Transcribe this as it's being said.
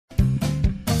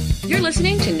You're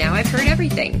listening to Now I've Heard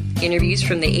Everything. Interviews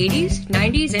from the 80s,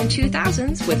 90s, and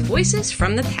 2000s with voices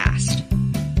from the past.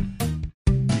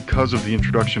 Because of the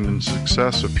introduction and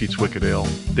success of Pete's Wicked Ale,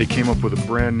 they came up with a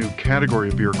brand new category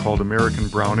of beer called American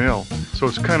Brown Ale. So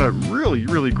it's kind of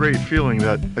really great feeling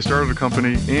that I started a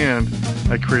company and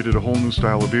I created a whole new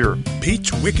style of beer.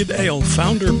 Pete's Wicked Ale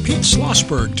founder Pete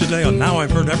Slosberg today on Now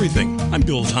I've Heard Everything. I'm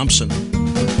Bill Thompson.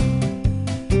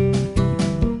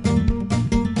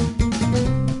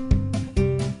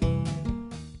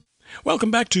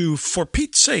 Welcome back to For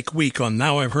Pete's Sake week on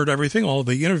Now I've Heard Everything. All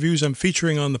the interviews I'm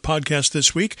featuring on the podcast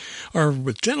this week are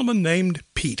with a gentleman named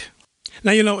Pete.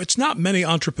 Now, you know, it's not many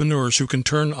entrepreneurs who can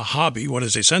turn a hobby, what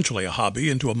is essentially a hobby,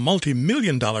 into a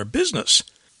multi-million-dollar business.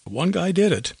 One guy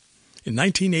did it. In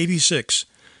 1986,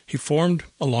 he formed,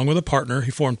 along with a partner,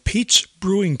 he formed Pete's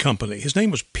Brewing Company. His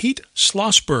name was Pete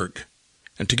Slosberg.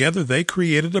 And together they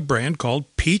created a brand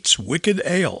called Pete's Wicked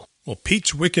Ale. Well,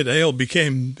 Pete's Wicked Ale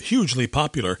became hugely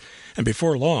popular, and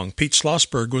before long, Pete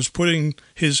Slosberg was putting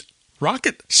his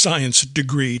rocket science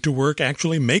degree to work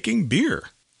actually making beer.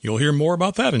 You'll hear more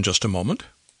about that in just a moment.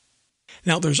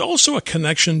 Now, there's also a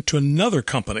connection to another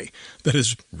company that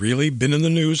has really been in the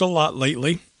news a lot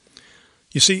lately.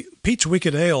 You see, Pete's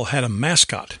Wicked Ale had a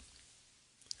mascot,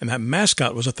 and that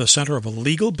mascot was at the center of a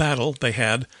legal battle they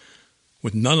had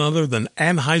with none other than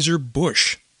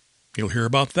Anheuser-Busch. You'll hear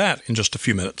about that in just a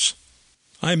few minutes.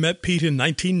 I met Pete in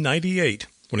 1998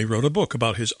 when he wrote a book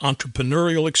about his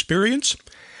entrepreneurial experience.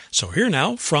 So here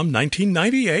now, from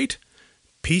 1998,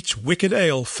 Pete's Wicked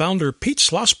Ale founder Pete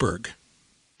Slosberg.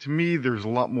 To me, there's a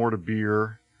lot more to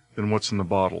beer than what's in the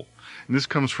bottle. And this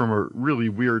comes from a really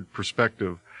weird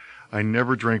perspective. I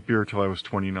never drank beer till I was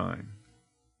 29.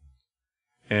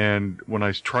 And when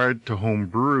I tried to home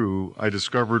brew, I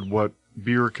discovered what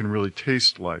beer can really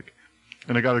taste like.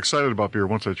 And I got excited about beer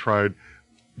once I tried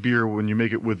beer. When you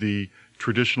make it with the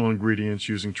traditional ingredients,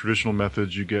 using traditional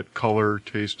methods, you get color,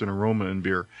 taste, and aroma in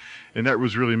beer. And that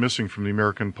was really missing from the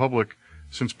American public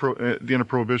since the end of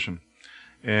Prohibition.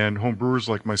 And home brewers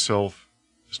like myself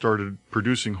started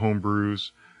producing home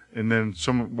brews. And then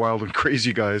some wild and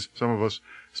crazy guys, some of us,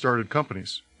 started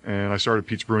companies. And I started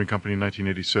Pete's Brewing Company in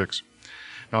 1986.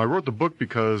 Now, I wrote the book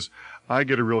because I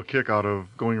get a real kick out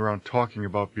of going around talking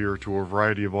about beer to a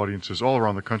variety of audiences all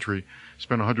around the country,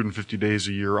 spend 150 days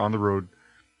a year on the road,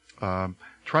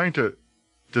 trying to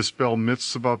dispel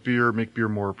myths about beer, make beer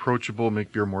more approachable,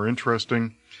 make beer more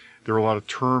interesting. There are a lot of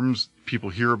terms people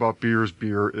hear about beers,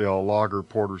 beer, ale, lager,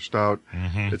 porter, stout,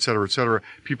 et cetera, et cetera.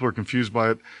 People are confused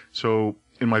by it. So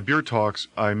in my beer talks,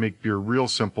 I make beer real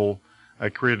simple. I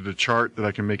created a chart that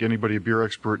I can make anybody a beer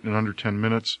expert in under 10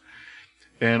 minutes.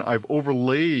 And I've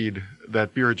overlaid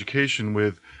that beer education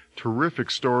with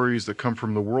terrific stories that come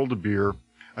from the world of beer.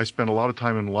 I spend a lot of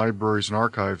time in libraries and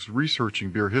archives researching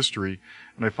beer history,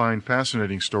 and I find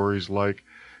fascinating stories like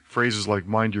phrases like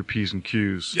 "mind your P's and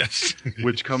Q's," Yes.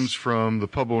 which comes from the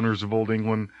pub owners of Old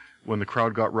England. When the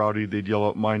crowd got rowdy, they'd yell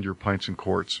out, "Mind your pints and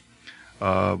quarts."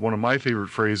 One of my favorite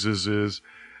phrases is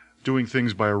doing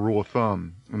things by a rule of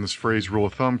thumb. And this phrase, rule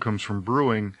of thumb, comes from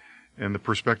brewing. And the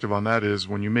perspective on that is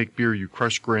when you make beer, you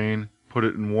crush grain, put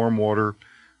it in warm water,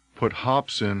 put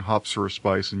hops in, hops are a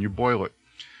spice, and you boil it.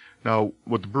 Now,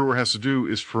 what the brewer has to do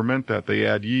is ferment that. They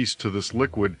add yeast to this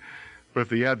liquid. But if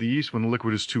they add the yeast when the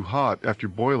liquid is too hot after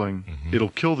boiling, it'll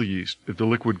kill the yeast. If the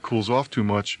liquid cools off too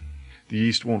much, the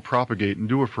yeast won't propagate and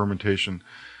do a fermentation.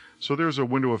 So there's a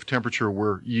window of temperature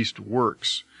where yeast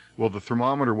works. Well, the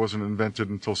thermometer wasn't invented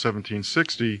until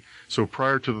 1760, so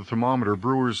prior to the thermometer,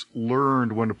 brewers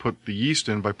learned when to put the yeast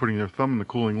in by putting their thumb in the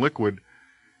cooling liquid,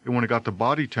 and when it got to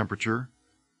body temperature,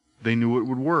 they knew it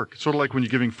would work. Sort of like when you're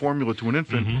giving formula to an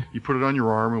infant, you put it on your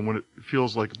arm, and when it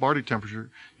feels like body temperature,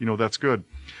 you know that's good.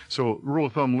 So rule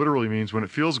of thumb literally means when it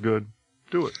feels good,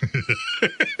 do it.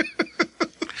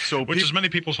 Which is many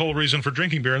people's whole reason for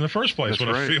drinking beer in the first place. When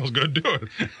it feels good, do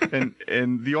it.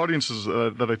 and the audiences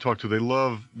that I talk to, they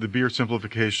love the beer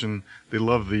simplification. They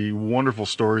love the wonderful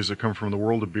stories that come from the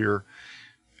world of beer.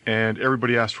 And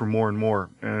everybody asks for more and more.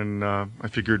 And I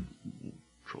figured,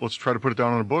 let's try to put it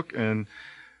down on a book. And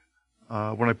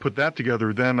when I put that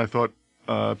together, then I thought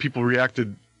people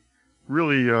reacted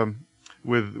really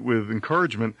with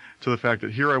encouragement to the fact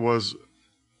that here I was,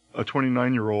 a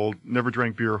 29-year-old, never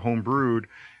drank beer, home brewed,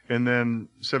 and then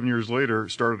 7 years later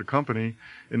started a company,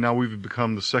 and now we've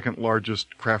become the second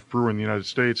largest craft brewer in the United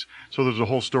States. So there's a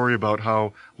whole story about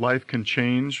how life can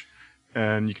change,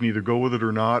 and you can either go with it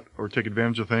or not, or take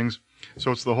advantage of things.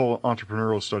 So it's the whole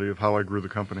entrepreneurial study of how I grew the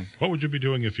company. What would you be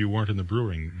doing if you weren't in the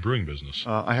brewing business?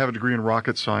 I have a degree in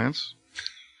rocket science.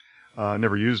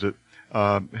 Never used it.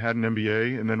 had an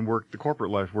MBA, and then worked the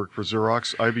corporate life, worked for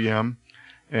Xerox, IBM,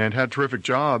 and had terrific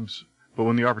jobs. But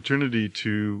when the opportunity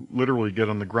to literally get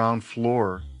on the ground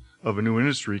floor of a new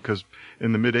industry, because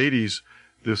in the mid-'80s,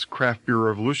 this craft beer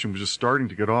revolution was just starting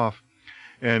to get off.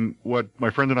 And what my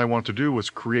friend and I wanted to do was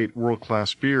create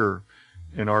world-class beer,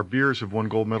 and our beers have won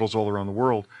gold medals all around the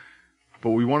world.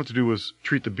 But what we wanted to do was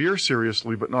treat the beer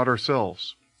seriously, but not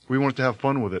ourselves. We wanted to have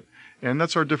fun with it. And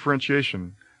that's our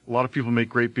differentiation. A lot of people make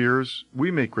great beers. We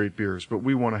make great beers, but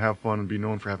we want to have fun and be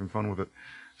known for having fun with it.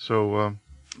 So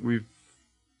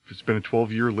it's been a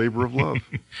 12-year labor of love.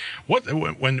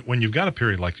 When you've got a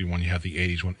period like the one you had the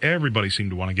 80s, when everybody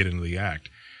seemed to want to get into the act,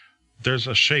 there's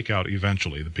a shakeout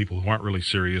eventually. The people who aren't really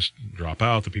serious drop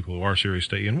out. The people who are serious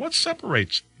stay in. What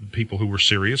separates the people who were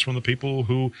serious from the people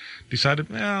who decided,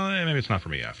 well, maybe it's not for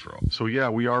me after all? So yeah,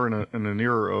 we are in an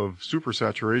era of super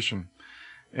saturation.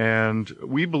 And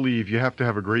we believe you have to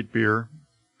have a great beer.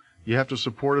 You have to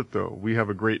support it, though. We have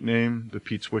a great name. The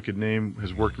Pete's Wicked name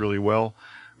has worked really well.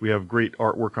 We have great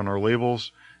artwork on our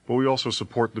labels, but we also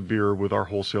support the beer with our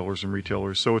wholesalers and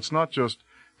retailers. So it's not just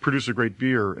produce a great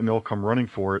beer and they'll come running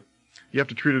for it. You have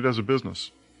to treat it as a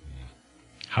business.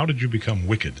 How did you become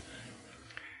wicked?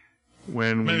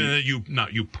 When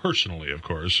not you personally, of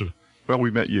course. Well,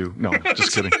 we met you. No,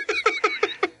 just kidding.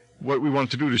 What we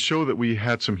wanted to do to show that we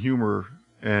had some humor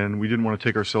and we didn't want to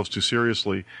take ourselves too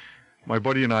seriously, my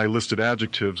buddy and I listed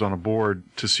adjectives on a board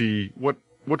to see what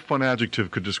fun adjective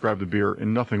could describe the beer,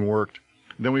 and nothing worked.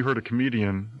 Then we heard a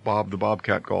comedian, Bob the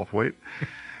Bobcat Goldthwait,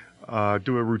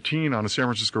 do a routine on a San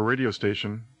Francisco radio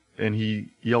station, and he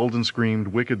yelled and screamed,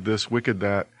 "Wicked this, wicked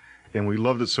that," and we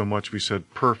loved it so much we said,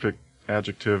 perfect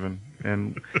adjective,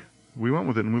 and we went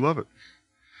with it, and we love it.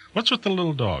 What's with the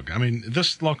little dog? I mean,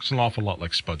 this looks an awful lot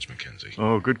like Spuds MacKenzie.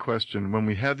 Oh, good question. When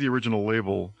we had the original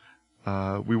label,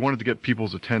 we wanted to get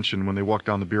people's attention when they walked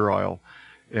down the beer aisle.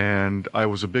 And I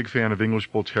was a big fan of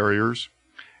English Bull Terriers.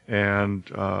 And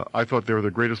I thought they were the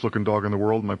greatest looking dog in the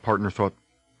world. My partner thought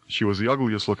she was the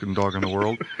ugliest looking dog in the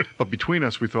world. But between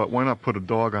us, we thought, why not put a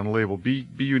dog on the label? Be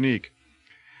unique.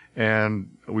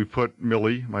 And we put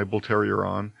Millie, my Bull Terrier,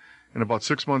 on. And about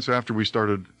 6 months after we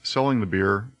started selling the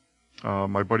beer,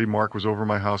 my buddy Mark was over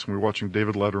my house and we were watching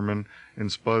David Letterman,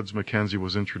 and Spuds MacKenzie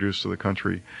was introduced to the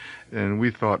country. And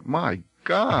we thought, my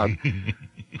God,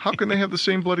 how can they have the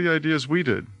same bloody idea as we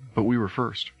did? But we were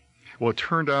first. Well, it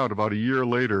turned out about a year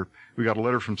later, we got a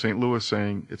letter from St. Louis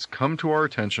saying, it's come to our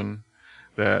attention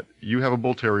that you have a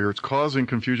Bull Terrier. It's causing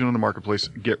confusion in the marketplace.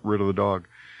 Get rid of the dog.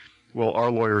 Well,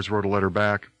 our lawyers wrote a letter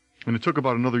back, and it took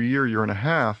about another year and a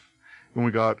half when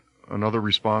we got another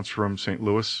response from St.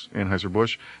 Louis,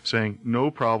 Anheuser-Busch, saying, no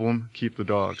problem, keep the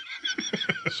dog.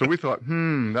 So we thought,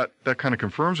 that kind of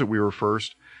confirms that we were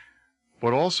first.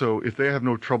 But also, if they have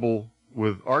no trouble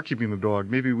with our keeping the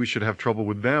dog, maybe we should have trouble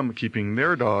with them keeping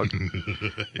their dog.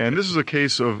 And this is a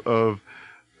case of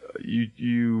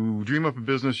you dream up a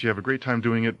business, you have a great time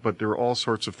doing it, but there are all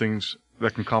sorts of things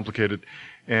that can complicate it.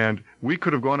 And we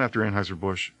could have gone after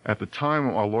Anheuser-Busch. At the time,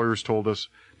 our lawyers told us,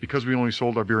 because we only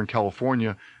sold our beer in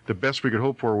California, the best we could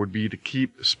hope for would be to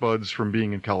keep Spuds from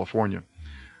being in California.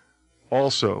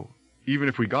 Also, even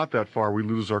if we got that far, we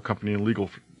lose our company in legal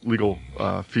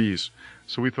fees.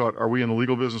 So we thought, are we in the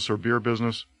legal business or beer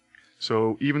business?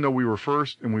 So even though we were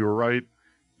first and we were right,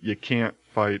 you can't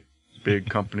fight big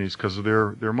companies because of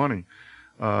their money.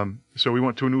 So we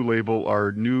went to a new label,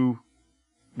 our new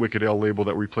Wicked Ale label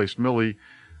that replaced Millie.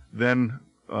 Then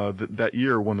that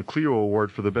year won the Clio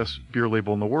Award for the best beer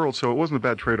label in the world, so it wasn't a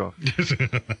bad trade-off.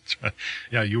 That's right.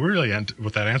 Yeah, you really,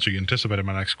 with that answer, you anticipated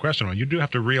my next question. You do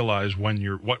have to realize when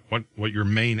what your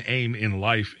main aim in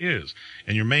life is.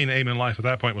 And your main aim in life at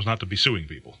that point was not to be suing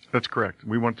people. That's correct.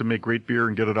 We want to make great beer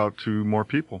and get it out to more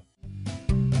people.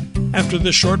 After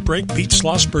this short break, Pete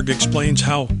Slosberg explains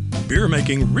how beer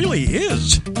making really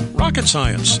is rocket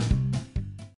science.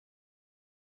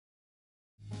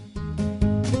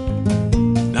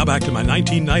 Now back to my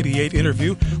 1998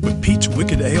 interview with Pete's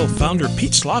Wicked Ale founder,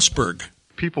 Pete Slosberg.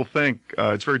 People think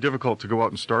it's very difficult to go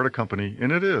out and start a company,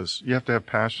 and it is. You have to have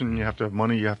passion, you have to have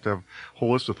money, you have to have a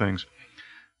whole list of things.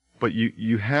 But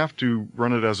you have to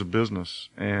run it as a business,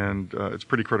 and it's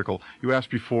pretty critical. You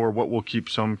asked before what will keep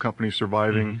some companies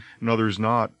surviving and others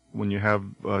not when you have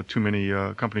too many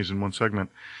companies in one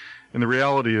segment. And the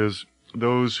reality is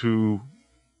those who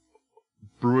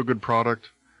brew a good product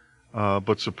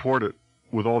but support it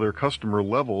with all their customer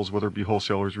levels, whether it be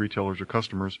wholesalers, retailers, or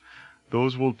customers,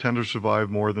 those will tend to survive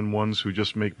more than ones who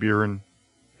just make beer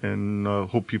and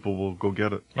hope people will go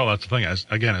get it. Well, that's the thing.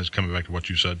 As coming back to what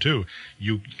you said, too,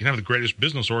 you can have the greatest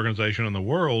business organization in the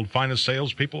world, finest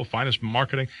salespeople, finest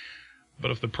marketing,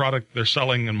 But if the product they're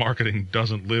selling and marketing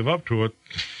doesn't live up to it,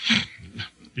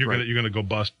 you're going to go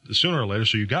bust sooner or later.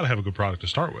 So you've got to have a good product to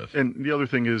start with. And the other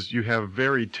thing is you have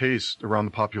varied tastes around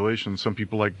the population. Some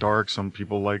people like dark, some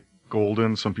people like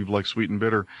golden, some people like sweet and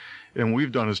bitter. And what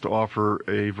we've done is to offer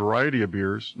a variety of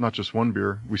beers, not just one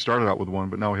beer. We started out with one,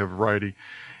 but now we have a variety.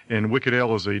 And Wicked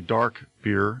Ale is a dark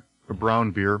beer, a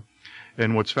brown beer.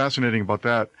 And what's fascinating about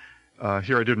that,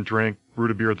 here I didn't drink,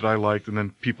 brewed a beer that I liked, and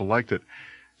then people liked it.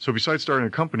 So besides starting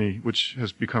a company, which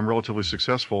has become relatively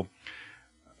successful,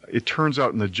 it turns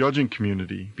out in the judging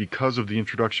community, because of the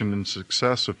introduction and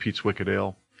success of Pete's Wicked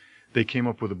Ale, they came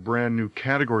up with a brand new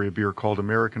category of beer called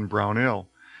American Brown Ale.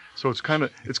 So it's kind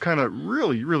of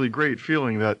really, really great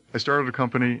feeling that I started a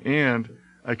company and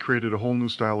I created a whole new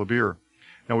style of beer.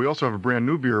 Now we also have a brand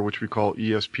new beer, which we call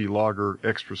ESP Lager,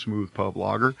 Extra Smooth Pub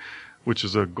Lager, which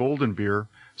is a golden beer.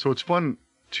 So it's fun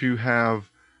to have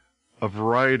a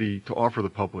variety to offer the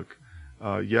public.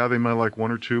 Yeah, they might like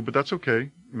one or two, but that's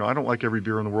okay. I don't like every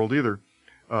beer in the world either.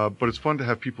 But it's fun to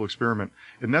have people experiment.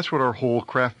 And that's what our whole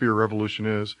craft beer revolution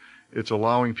is. It's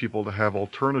allowing people to have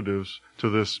alternatives to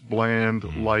this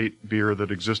bland, light beer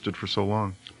that existed for so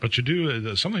long. But you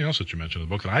do something else that you mentioned in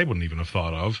the book that I wouldn't even have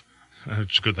thought of.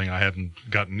 It's a good thing I hadn't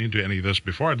gotten into any of this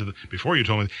before before you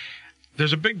told me.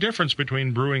 There's a big difference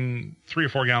between brewing 3 or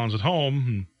 4 gallons at home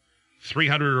and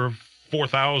 300 or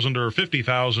 4,000 or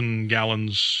 50,000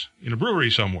 gallons in a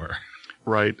brewery somewhere.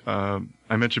 Right. I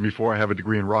mentioned before I have a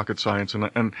degree in rocket science,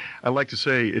 and I like to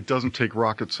say it doesn't take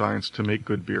rocket science to make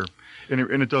good beer. And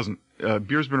it doesn't.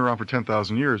 Beer's been around for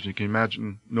 10,000 years. You can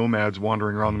imagine nomads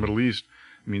wandering around the Middle East.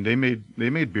 I mean, they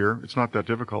made beer. It's not that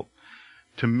difficult.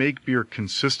 To make beer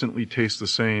consistently taste the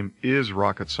same is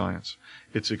rocket science.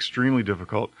 It's extremely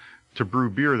difficult. To brew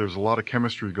beer, there's a lot of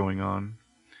chemistry going on,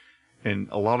 and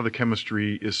a lot of the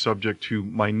chemistry is subject to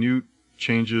minute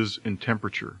changes in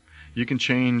temperature. You can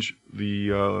change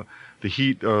the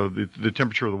heat, the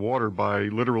temperature of the water by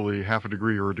literally half a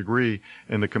degree or a degree,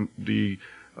 and the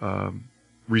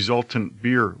resultant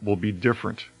beer will be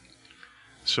different.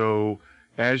 So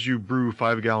as you brew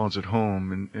 5 gallons at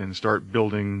home and start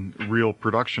building real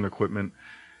production equipment,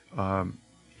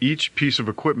 each piece of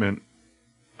equipment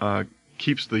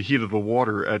keeps the heat of the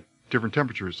water at different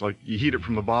temperatures. Like you heat it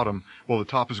from the bottom, well, the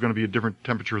top is going to be a different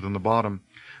temperature than the bottom.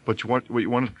 But what you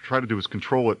want to try to do is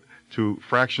control it to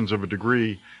fractions of a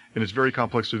degree, and it's very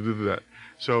complex to do that.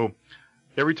 So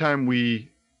every time we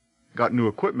got new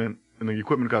equipment and the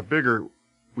equipment got bigger,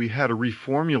 we had to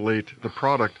reformulate the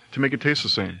product to make it taste the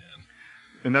same.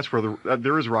 And that's where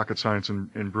there is rocket science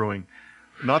in brewing.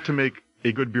 Not to make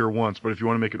a good beer once, but if you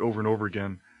want to make it over and over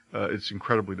again, it's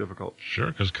incredibly difficult. Sure,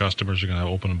 because customers are going to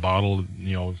open a bottle,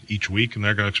 each week, and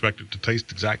they're going to expect it to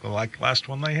taste exactly like the last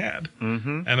one they had.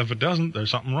 Mm-hmm. And if it doesn't,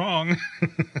 there's something wrong.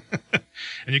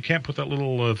 And you can't put that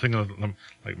little thing,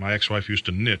 like my ex-wife used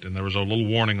to knit, and there was a little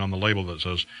warning on the label that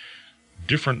says,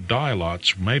 different dye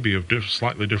lots may be of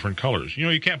slightly different colors.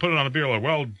 You can't put it on a beer like,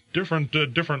 well, different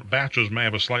batches may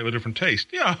have a slightly different taste.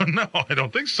 Yeah, no, I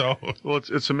don't think so. Well,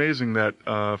 it's amazing that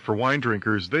for wine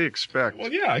drinkers, they expect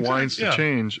wines to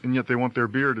change, and yet they want their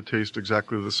beer to taste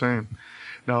exactly the same.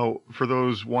 Now, for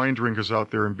those wine drinkers out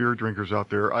there and beer drinkers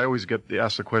out there, I always get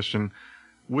asked the question,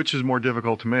 which is more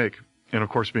difficult to make? And of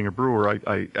course, being a brewer,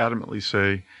 I adamantly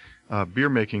say beer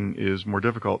making is more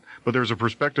difficult. But there's a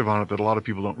perspective on it that a lot of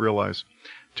people don't realize.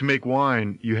 To make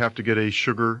wine, you have to get a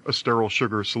sterile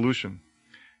sugar solution.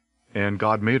 And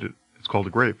God made it. It's called a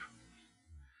grape.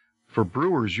 For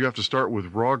brewers, you have to start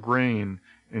with raw grain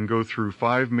and go through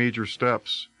 5 major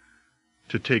steps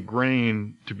to take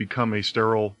grain to become a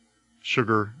sterile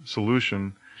sugar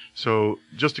solution. So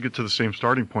just to get to the same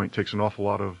starting point takes an awful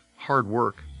lot of hard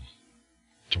work.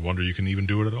 It's a wonder you can even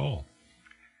do it at all.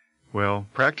 Well,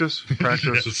 practice.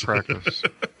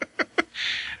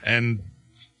 And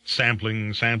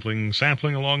sampling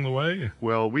along the way.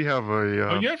 Well, we have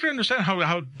a... you have to understand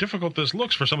how difficult this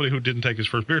looks for somebody who didn't take his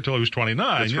first beer till he was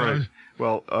 29. That's right.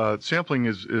 Well, sampling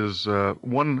is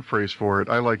one phrase for it.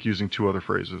 I like using 2 other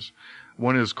phrases.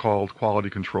 One is called quality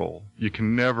control. You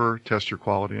can never test your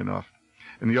quality enough.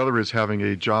 And the other is having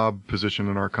a job position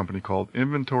in our company called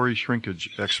inventory shrinkage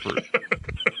expert.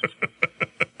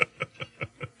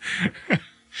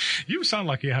 You sound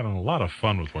like you're having a lot of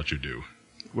fun with what you do.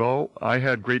 Well, I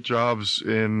had great jobs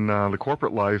in the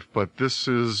corporate life, but this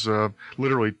is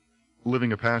literally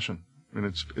living a passion, and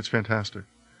it's fantastic.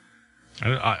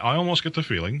 I almost get the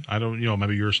feeling, I don't,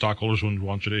 maybe your stockholders wouldn't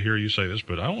want you to hear you say this,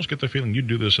 but I almost get the feeling you'd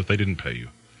do this if they didn't pay you.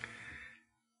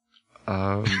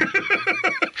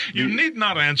 You need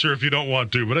not answer if you don't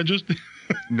want to, but I just...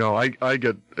 No, I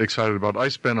get excited about it. I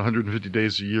spend 150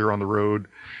 days a year on the road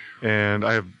And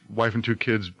I have wife and 2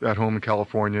 kids at home in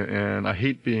California, and I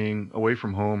hate being away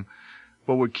from home.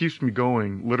 But what keeps me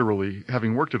going, literally,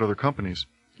 having worked at other companies,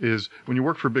 is when you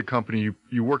work for a big company,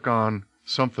 you work on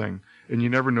something, and you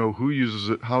never know who uses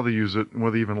it, how they use it, and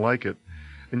whether they even like it.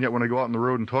 And yet when I go out on the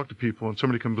road and talk to people, and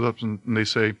somebody comes up and they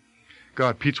say,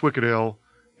 God, Pete's Wicked Ale,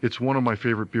 it's one of my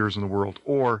favorite beers in the world,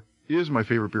 or is my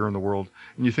favorite beer in the world.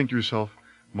 And you think to yourself,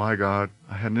 my God,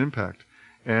 I had an impact.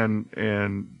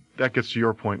 And that gets to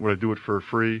your point. Would I do it for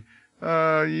free?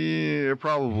 Yeah,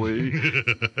 probably.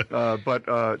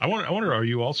 I wonder, are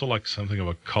you also like something of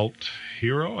a cult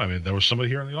hero? I mean, there was somebody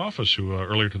here in the office who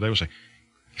earlier today was saying,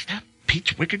 is that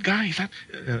Pete's Wicked guy? Is that?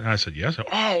 And I said, yes.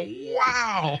 Oh,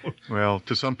 wow. Well,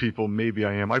 to some people, maybe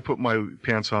I am. I put my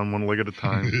pants on one leg at a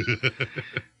time.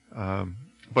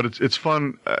 But it's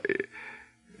fun.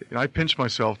 I pinch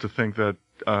myself to think that,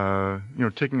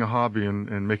 taking a hobby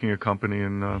and making a company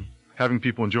and having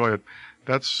people enjoy it,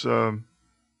 that's a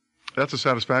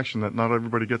satisfaction that not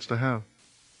everybody gets to have.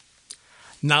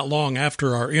 Not long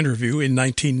after our interview in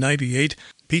 1998,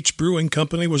 Pete's Brewing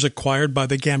Company was acquired by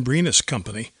the Gambrinus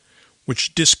Company,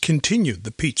 which discontinued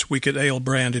the Pete's Wicked Ale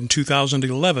brand in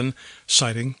 2011,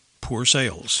 citing poor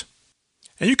sales.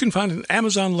 And you can find an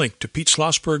Amazon link to Pete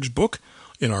Slosberg's book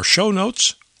in our show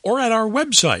notes or at our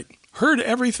website,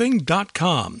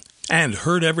 heardeverything.com. And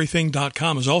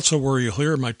heardeverything.com is also where you'll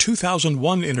hear my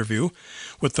 2001 interview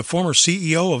with the former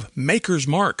CEO of Maker's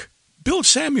Mark, Bill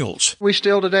Samuels. We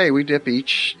still today, we dip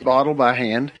each bottle by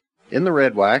hand in the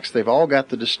red wax. They've all got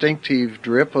the distinctive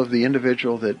drip of the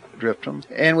individual that dripped them.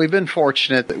 And we've been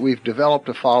fortunate that we've developed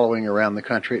a following around the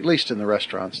country, at least in the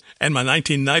restaurants. And my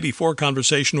 1994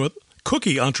 conversation with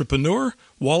cookie entrepreneur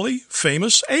Wally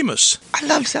Famous Amos. I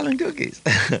love selling cookies.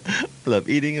 I love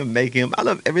eating them, making them. I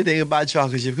love everything about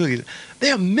chocolate chip cookies.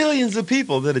 There are millions of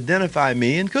people that identify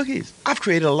me in cookies. I've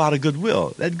created a lot of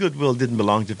goodwill. That goodwill didn't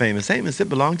belong to Famous Amos. It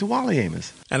belonged to Wally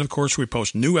Amos. And, of course, we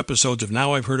post new episodes of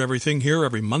Now I've Heard Everything here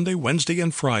every Monday, Wednesday,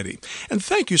 and Friday. And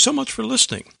thank you so much for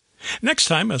listening. Next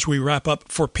time, as we wrap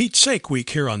up For Pete's Sake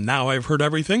week here on Now I've Heard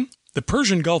Everything, the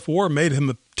Persian Gulf War made him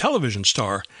a television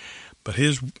star. But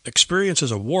his experience as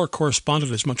a war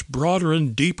correspondent is much broader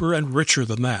and deeper and richer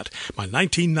than that. My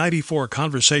 1994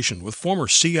 conversation with former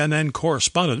CNN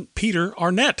correspondent Peter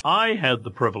Arnett. I had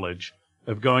the privilege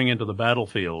of going into the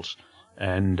battlefields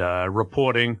and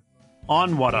reporting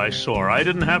on what I saw. I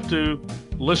didn't have to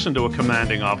listen to a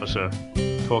commanding officer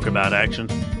talk about action.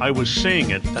 I was seeing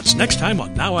it. That's next time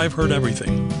on Now I've Heard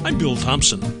Everything. I'm Bill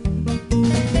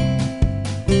Thompson.